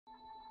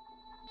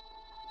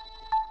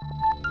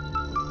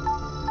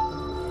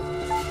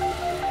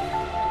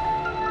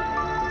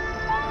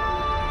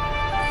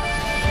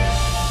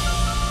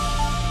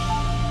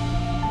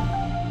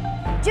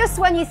Just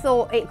when you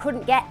thought it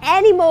couldn't get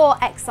any more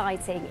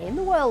exciting in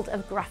the world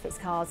of graphics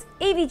cards,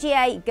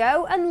 EVGA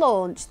go and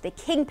launch the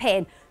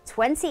Kingpin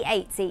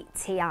 2080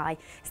 Ti.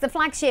 It's the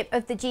flagship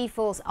of the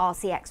GeForce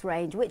RTX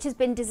range, which has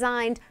been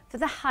designed for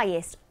the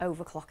highest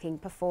overclocking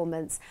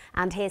performance.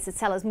 And here to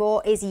tell us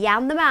more is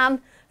Jan the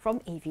man from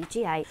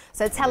EVGA.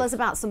 So tell us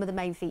about some of the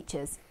main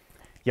features.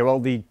 Yeah,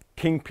 well, the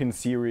Kingpin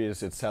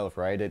series itself,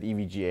 right, at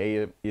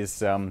EVGA is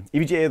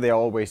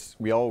EVGA.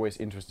 We're always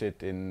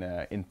interested in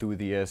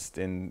enthusiasts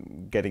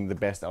in getting the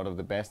best out of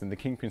the best, and the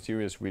Kingpin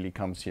series really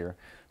comes here.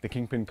 The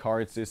Kingpin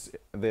cards is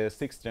the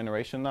 6th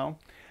generation now,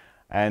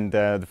 and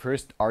the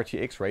first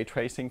RTX ray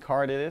tracing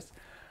card it is,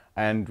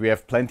 and we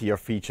have plenty of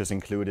features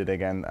included.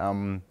 Again,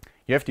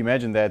 you have to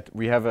imagine that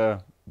we have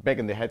back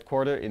in the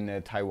headquarters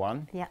in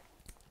Taiwan. Yeah.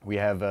 We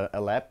have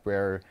a lab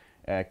where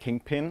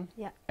Kingpin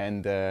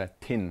and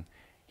Tin.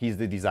 He's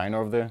the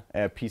designer of the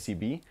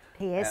PCB.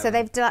 He is. So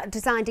they've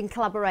designed in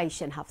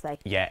collaboration, have they?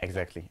 Yeah,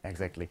 exactly.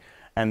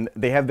 And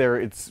they have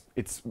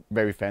it's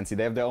very fancy.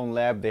 They have their own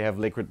lab. They have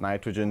liquid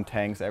nitrogen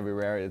tanks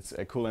everywhere. It's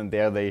cool. And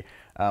there they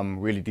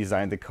really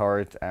designed the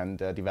card and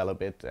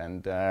develop it.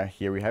 And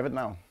here we have it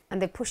now.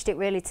 And they've pushed it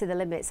really to the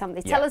limits, haven't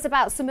they? Yeah. Tell us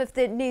about some of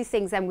the new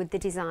things then with the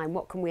design.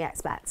 What can we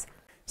expect?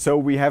 So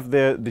we have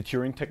the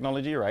Turing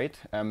technology, right?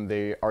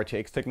 The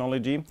RTX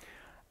technology.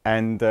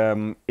 And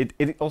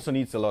it also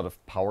needs a lot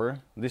of power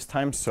this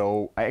time,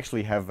 so I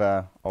actually have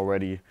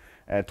already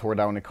tore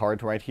down a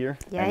card right here.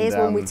 Yeah, here's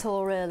one we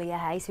tore earlier,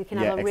 hey, so we can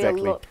have a real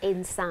look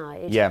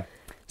inside. Yeah,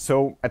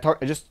 so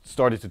I just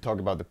started to talk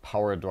about the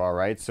power draw,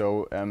 right?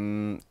 So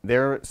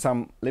there are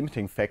some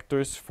limiting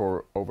factors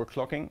for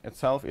overclocking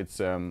itself. It's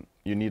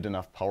you need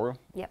enough power,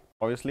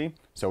 obviously.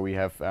 So we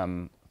have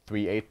 3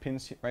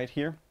 8-pins right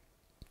here.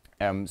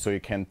 So you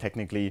can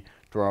technically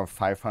draw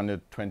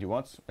 520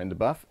 watts and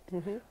above.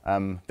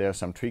 There are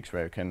some tweaks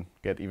where you can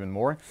get even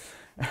more.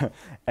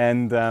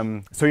 And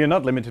so you're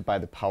not limited by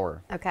the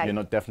power. Okay.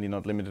 You're definitely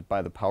not limited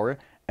by the power.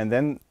 And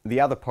then the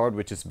other part,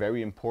 which is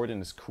very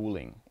important, is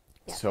cooling.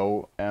 Yeah.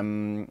 So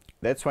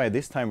that's why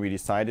this time we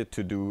decided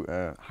to do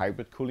a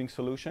hybrid cooling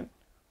solution.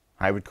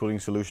 Hybrid cooling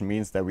solution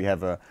means that we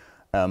have a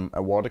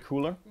water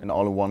cooler, an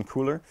all-in-one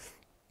cooler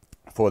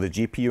for the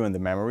GPU and the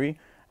memory,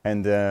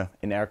 and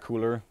an air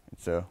cooler.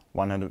 It's a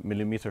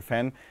 100mm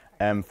fan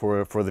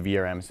for the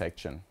VRM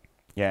section.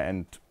 Yeah,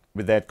 and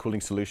with that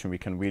cooling solution, we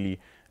can really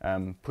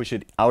push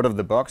it out of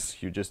the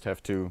box. You just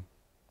have to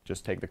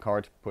take the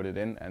card, put it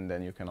in, and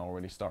then you can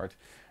already start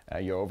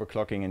your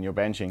overclocking and your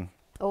benching.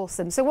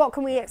 Awesome. So what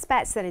can we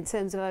expect then in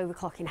terms of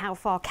overclocking? How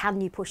far can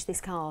you push this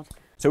card?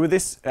 So with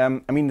this, I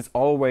mean, it's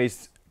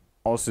always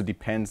also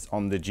depends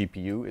on the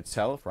GPU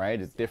itself,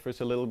 right? It differs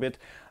a little bit.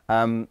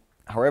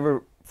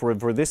 However,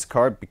 for this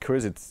card,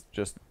 because it's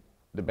just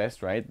the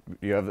best, right?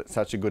 You have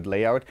such a good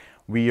layout.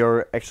 We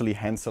are actually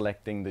hand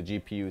selecting the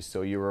GPUs.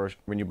 So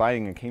when you're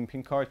buying a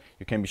Kingpin card,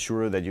 you can be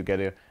sure that you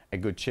get a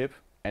good chip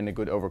and a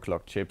good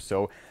overclock chip.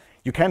 So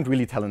you can't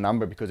really tell a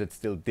number because it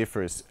still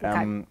differs.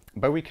 Okay.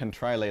 But we can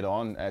try later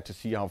on to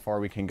see how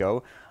far we can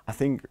go. I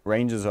think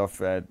ranges of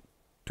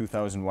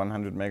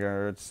 2,100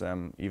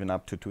 megahertz, even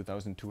up to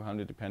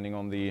 2,200, depending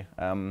on the,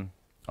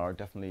 are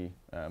definitely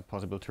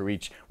possible to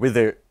reach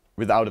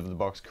with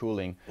out-of-the-box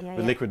cooling.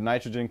 With liquid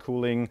nitrogen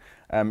cooling,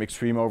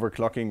 extreme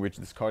overclocking, which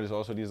this card is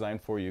also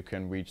designed for, you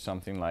can reach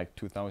something like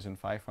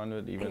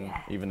 2,500,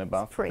 even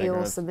above. It's pretty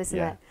awesome, isn't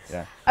it?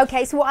 Yeah.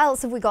 Okay, so what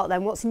else have we got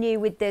then? What's new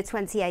with the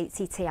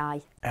 2080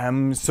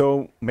 Ti?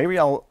 So maybe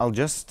I'll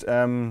just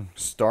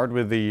start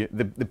with the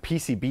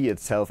PCB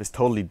itself is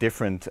totally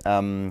different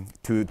to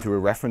a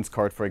reference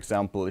card, for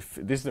example. If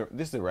this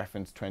is the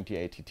reference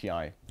 2080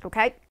 Ti.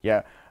 Okay.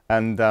 Yeah,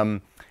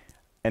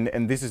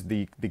 and this is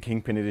the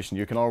Kingpin edition.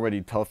 You can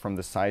already tell from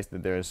the size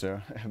that there's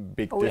a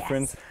big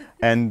difference. Yes.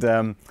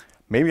 And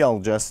maybe I'll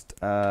just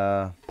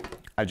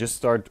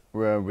start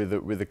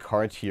with the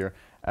card here.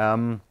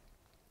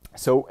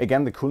 So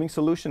again, the cooling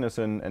solution is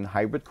an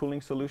hybrid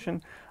cooling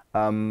solution,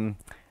 and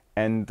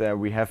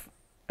we have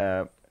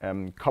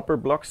copper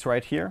blocks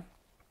right here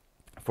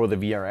for the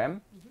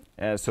VRM.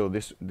 So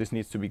this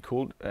needs to be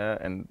cooled,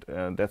 and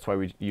that's why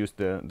we use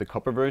the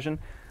copper version.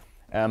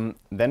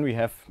 Then we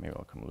have, maybe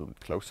I'll come a little bit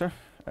closer.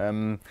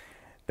 Then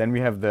we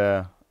have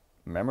the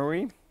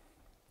memory,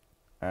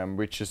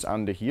 which is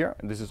under here.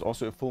 And this is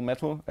also a full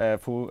metal,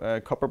 full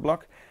copper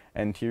block.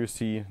 And here you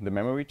see the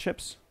memory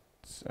chips.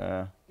 It's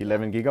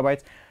 11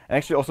 gigabytes. And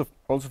actually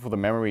also for the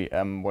memory,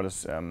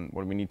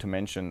 what we need to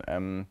mention,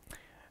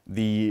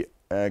 the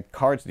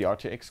cards, the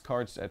RTX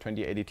cards,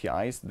 2080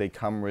 Ti's, they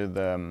come with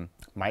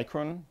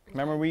Micron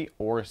memory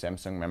or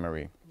Samsung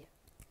memory. Yeah.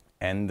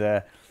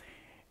 And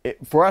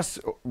for us,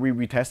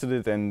 we tested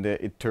it, and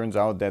it turns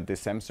out that the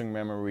Samsung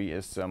memory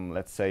is,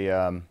 let's say,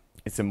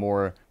 it's a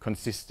more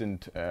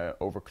consistent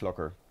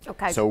overclocker.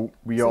 Okay. So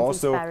we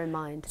also bear in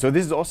mind. So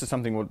this is also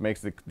something what makes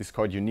this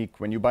card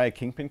unique. When you buy a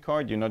Kingpin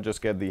card, you not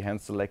just get the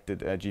hand-selected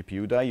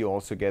GPU die, you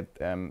also get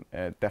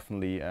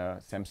definitely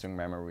Samsung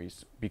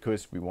memories,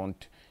 because we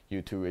want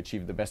you to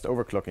achieve the best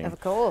overclocking. Of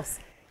course.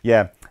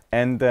 Yeah,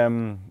 and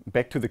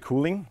back to the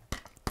cooling.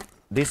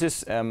 This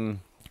is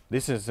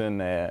This is an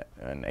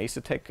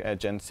Asetek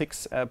Gen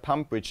 6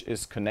 pump, which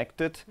is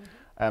connected,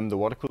 the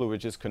water cooler,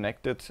 which is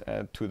connected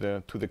to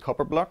the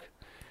copper block.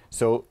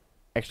 So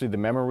actually, the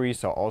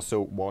memories are also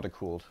water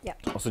cooled. Yep.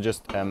 Also,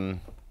 just the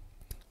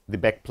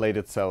back plate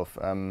itself.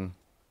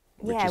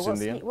 Yeah,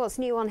 what's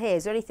new on here?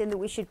 Is there anything that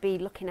we should be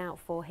looking out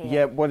for here?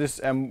 Yeah,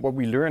 what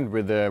we learned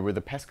with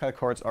the Pascal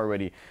cards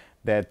already,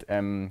 that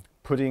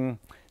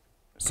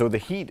so the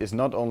heat is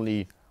not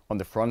only on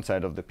the front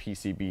side of the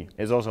PCB,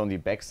 it's also on the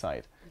back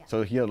side. Yeah.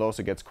 So here it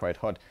also gets quite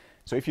hot.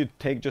 So if you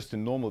take just a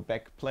normal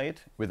back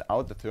plate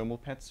without the thermal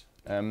pads,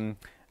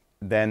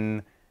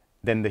 then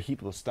the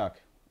heat will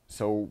stuck.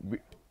 So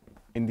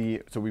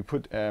we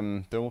put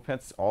thermal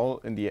pads all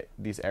in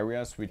these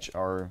areas which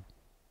are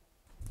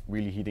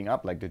really heating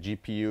up, like the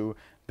GPU,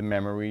 the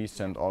memories,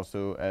 and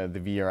also the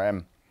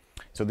VRM.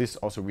 So this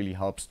also really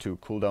helps to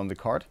cool down the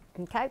card.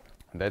 Okay.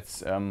 And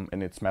that's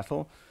and it's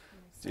metal.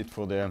 That's it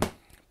for the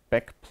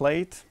back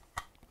plate.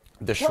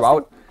 The What's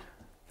shroud.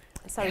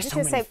 Sorry, There's just so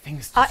going to many say,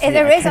 things to say.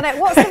 there is. And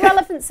what's the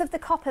relevance of the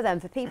copper then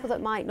for people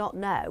that might not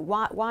know?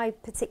 Why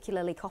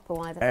particularly copper?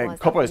 Why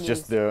copper is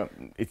just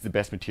it's the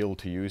best material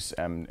to use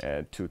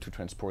to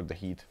transport the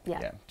heat.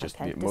 Yeah, just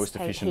okay. the most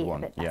efficient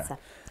one. Yeah.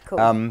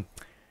 Cool.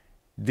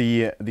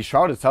 The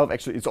shroud itself,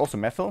 actually, it's also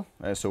metal,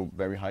 so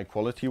very high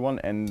quality one,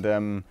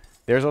 and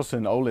there's also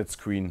an OLED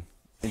screen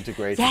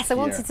integrated. Yes, I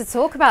wanted to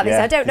talk about this.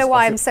 I don't know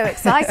why I'm so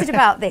excited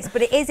about this,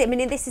 but it is. I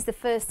mean, this is the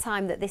first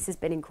time that this has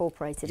been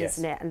incorporated,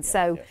 isn't it? And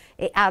so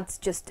it adds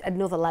just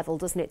another level,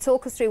 doesn't it?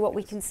 Talk us through what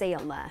we can see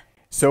on there.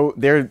 So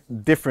there are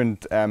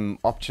different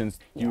options.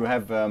 You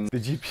have the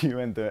GPU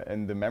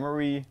and the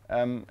memory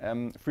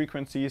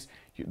frequencies,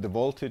 the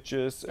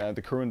voltages,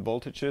 the current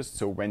voltages.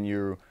 So when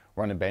you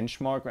run a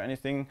benchmark or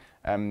anything,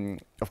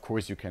 of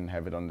course you can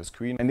have it on the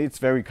screen, and it's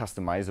very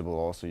customizable.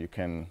 Also, you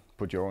can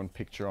put your own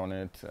picture on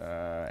it.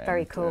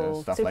 Very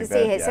cool. Stuff so you like can see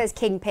that, here it says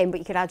Kingpin, but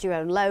you could add your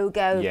own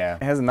logo. Yeah,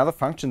 it has another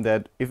function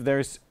that if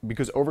there's,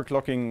 because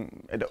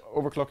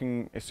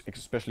overclocking,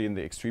 especially in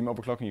the extreme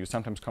overclocking, you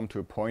sometimes come to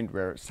a point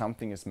where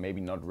something is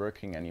maybe not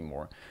working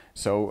anymore.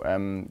 So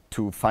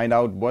to find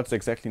out what's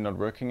exactly not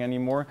working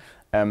anymore,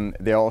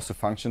 there are also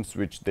functions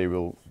which they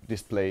will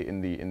display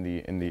in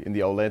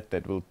the OLED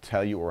that will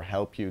tell you or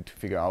help you to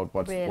figure out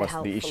what's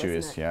the issue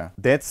is. Yeah,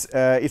 that's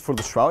it for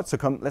the shroud. So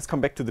let's come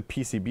back to the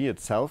PCB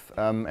itself,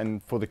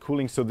 and for the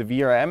cooling. So the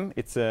VRM,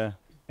 it's a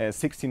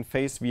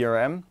 16-phase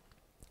VRM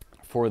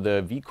for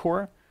the V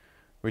core,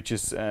 which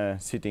is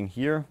sitting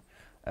here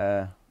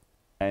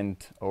and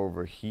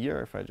over here.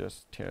 If I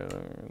just tear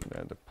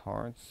that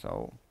apart,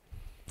 so.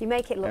 You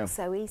make it look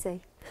so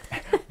easy.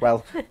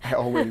 Well, I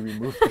already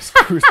removed the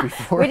screws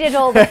before. We did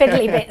all the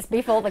fiddly bits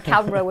before the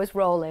camera was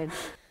rolling.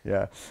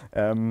 Yeah,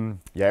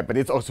 yeah, but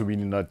it's also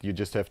really not. You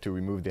just have to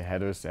remove the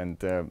headers and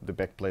the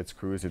backplate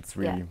screws. It's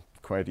really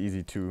quite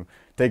easy to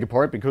take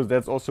apart, because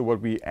that's also what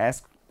we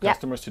ask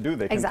customers to do.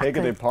 They can take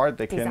it apart.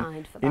 They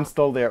can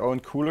install their own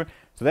cooler.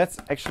 So that's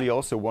actually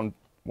also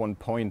one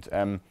point.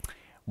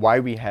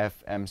 Why we have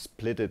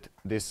splitted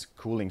this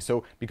cooling.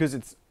 So because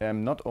it's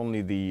not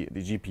only the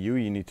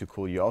GPU you need to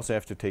cool, you also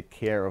have to take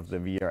care of the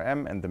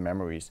VRM and the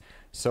memories.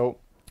 So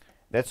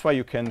that's why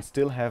you can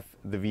still have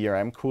the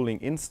VRM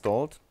cooling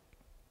installed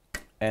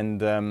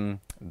and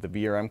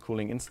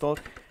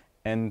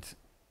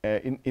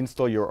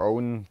install your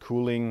own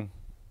cooling,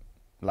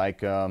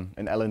 like an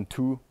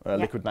LN2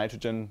 liquid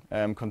nitrogen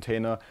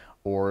container,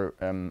 or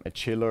a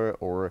chiller,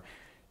 or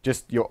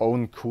just your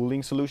own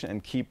cooling solution,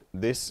 and keep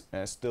this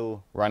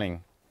still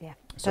running. Yeah,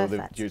 so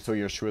so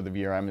you're sure the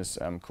VRM is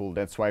cool.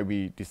 That's why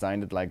we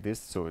designed it like this,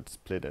 so it's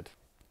splitted.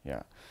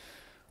 Yeah.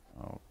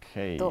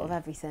 Okay. Thought of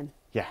everything.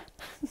 Yeah.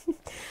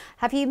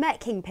 Have you met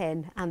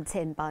Kingpin and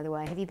Tin, by the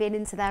way? Have you been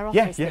into their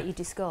office that you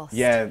discussed?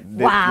 Yeah.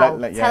 Wow.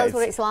 Tell us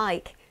what it's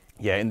like.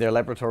 Yeah, in their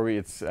laboratory,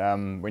 it's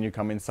when you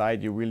come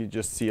inside, you really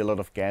just see a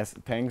lot of gas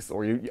tanks,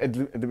 or at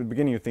the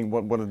beginning you think,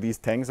 what are these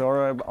tanks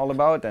are all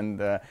about?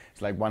 And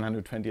it's like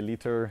 120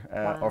 liter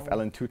of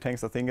LN2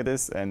 tanks, I think it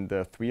is, and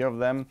 3 of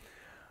them.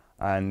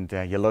 And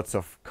yeah, lots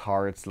of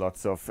cards,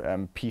 lots of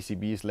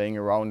PCBs laying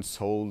around,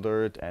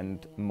 soldered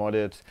and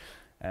modded.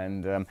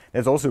 And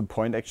there's also a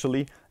point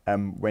actually,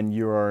 when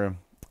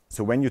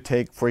you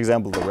take, for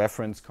example, the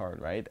reference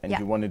card, right? And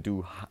you want to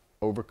do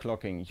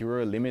overclocking,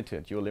 you're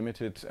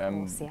limited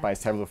by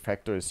several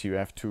factors. You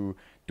have to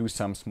do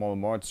some small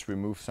mods,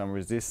 remove some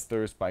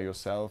resistors by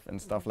yourself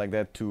and stuff like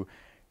that to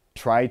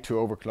try to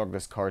overclock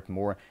this card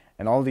more.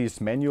 And all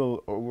these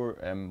manual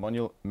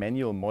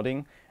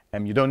modding,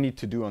 you don't need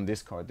to do on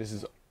this card. This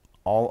is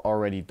all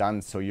already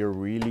done, so you're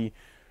really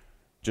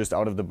just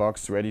out of the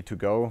box, ready to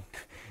go.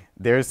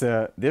 It's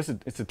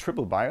a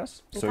triple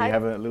BIOS, so you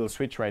have a little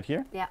switch right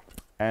here. Yeah.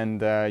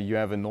 And you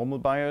have a normal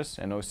BIOS,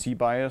 an OC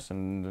BIOS,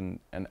 and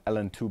an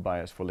LN2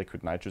 BIOS for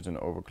liquid nitrogen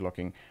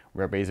overclocking,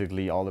 where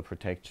basically all the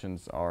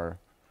protections are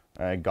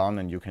gone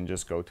and you can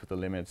just go to the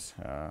limits.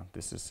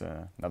 This is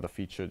another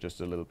feature,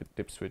 just a little bit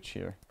dip switch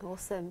here.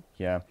 Awesome.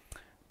 Yeah.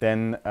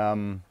 Then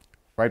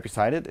right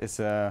beside it is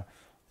a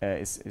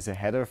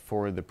header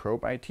for the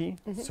probe IT,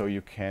 so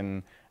you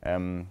can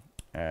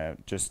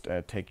just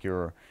take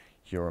your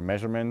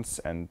measurements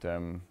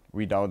and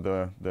read out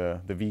the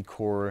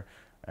V-core,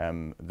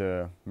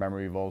 the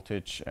memory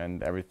voltage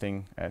and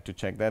everything to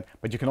check that.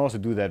 But you can also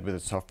do that with the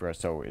software,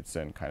 so it's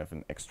kind of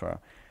an extra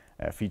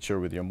feature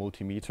with your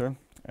multimeter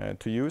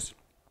to use.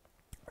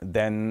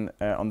 Then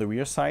on the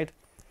rear side,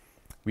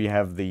 we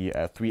have the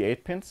 3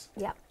 8-pins.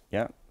 Yeah.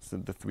 Yeah, so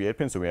the 3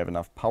 8-pins, so we have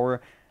enough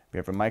power. We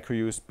have a micro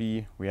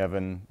USB. We have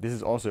this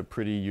is also a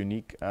pretty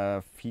unique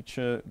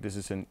feature. This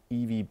is an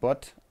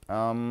EVBot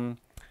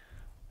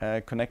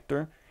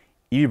connector.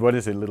 EVBot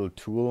is a little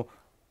tool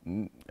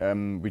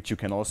which you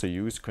can also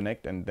use,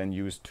 connect, and then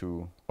use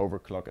to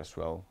overclock as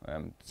well,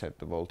 set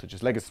the voltage.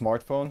 It's like a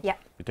smartphone. Yeah.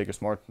 You take a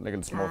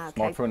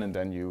smartphone and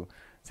then you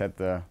set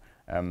the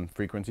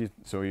frequency,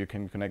 so you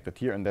can connect it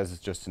here, and this is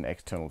just an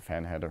external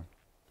fan header.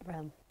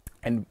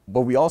 And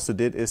what we also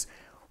did is,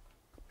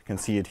 you can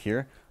see it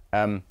here,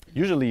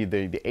 usually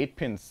the 8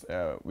 pins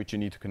which you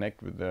need to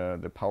connect with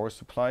the power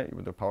supply,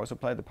 the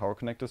power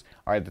connectors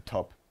are at the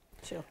top.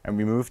 Sure. And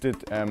we moved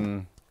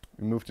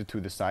it to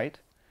the side,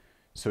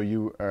 so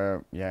you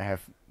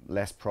have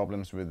less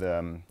problems with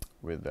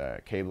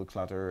cable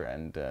clutter,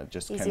 and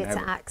just easier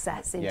to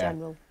access in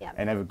general. Yeah.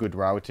 And have a good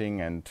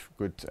routing and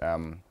good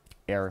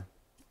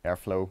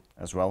airflow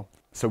as well.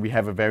 So we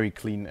have a very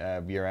clean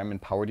VRM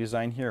and power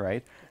design here,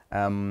 right?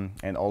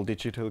 And all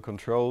digital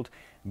controlled.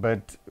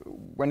 But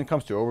when it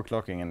comes to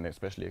overclocking, and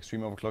especially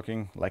extreme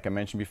overclocking, like I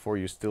mentioned before,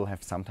 you still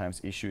have sometimes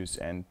issues,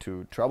 and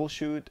to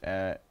troubleshoot,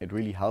 it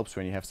really helps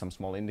when you have some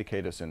small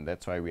indicators, and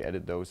that's why we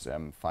added those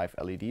 5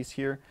 LEDs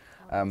here,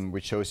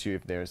 which shows you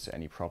if there's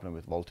any problem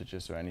with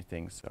voltages or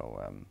anything. So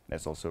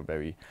that's also a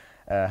very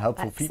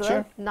helpful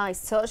feature.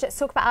 Nice touch. Let's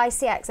talk about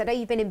ICX. I know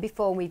you've been in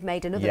before, and we've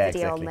made another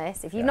video on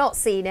this. If you've not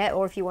seen it,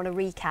 or if you want to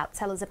recap,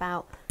 tell us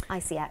about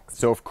ICX.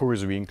 So of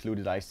course we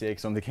included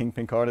ICX on the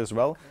Kingpin card as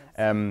well.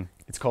 Yes.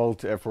 It's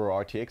called, for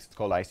RTX, it's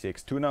called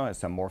ICX2 now. It has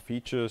some more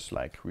features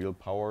like real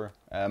power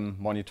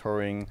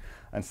monitoring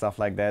and stuff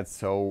like that.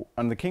 So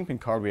on the Kingpin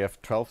card we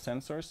have 12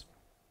 sensors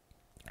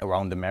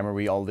around the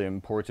memory, all the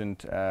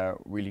important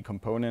really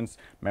components,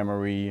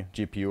 memory,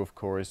 GPU of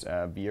course,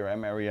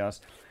 VRM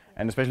areas.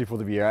 And especially for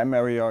the VRM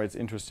area, it's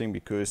interesting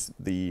because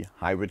the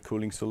hybrid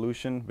cooling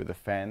solution with a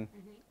fan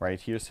right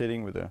here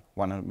sitting with a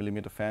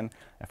 100mm fan.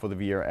 And for the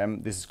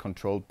VRM, this is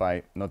controlled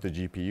by not the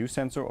GPU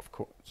sensor, of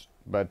course,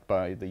 but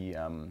by the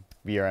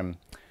VRM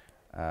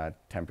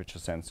temperature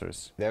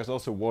sensors. There's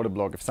also water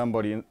block. If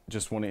somebody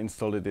just want to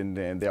install it in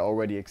their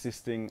already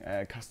existing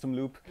custom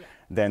loop,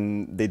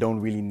 then they don't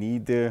really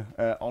need the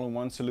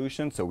all-in-one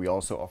solution. So we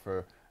also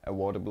offer a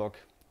water block.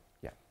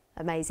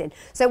 Amazing.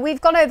 So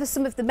we've gone over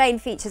some of the main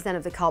features then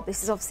of the card.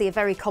 This is obviously a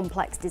very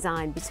complex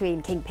design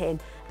between Kingpin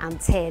and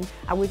Tin,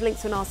 and we've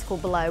linked to an article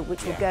below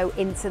which will go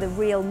into the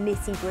real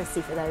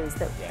nitty-gritty for those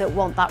that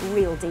want that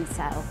real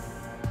detail.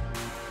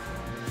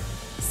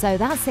 So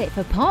that's it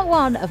for part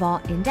 1 of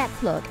our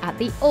in-depth look at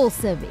the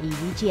awesome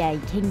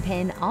EVGA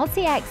Kingpin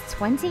RTX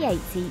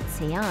 2080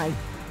 Ti.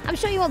 I'm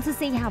sure you want to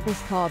see how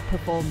this card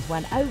performs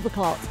when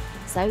overclocked,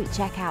 so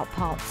check out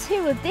part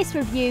 2 of this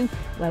review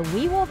where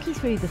we walk you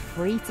through the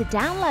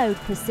free-to-download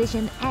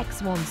Precision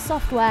X1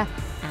 software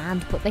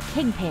and put the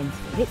Kingpin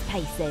through its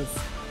paces.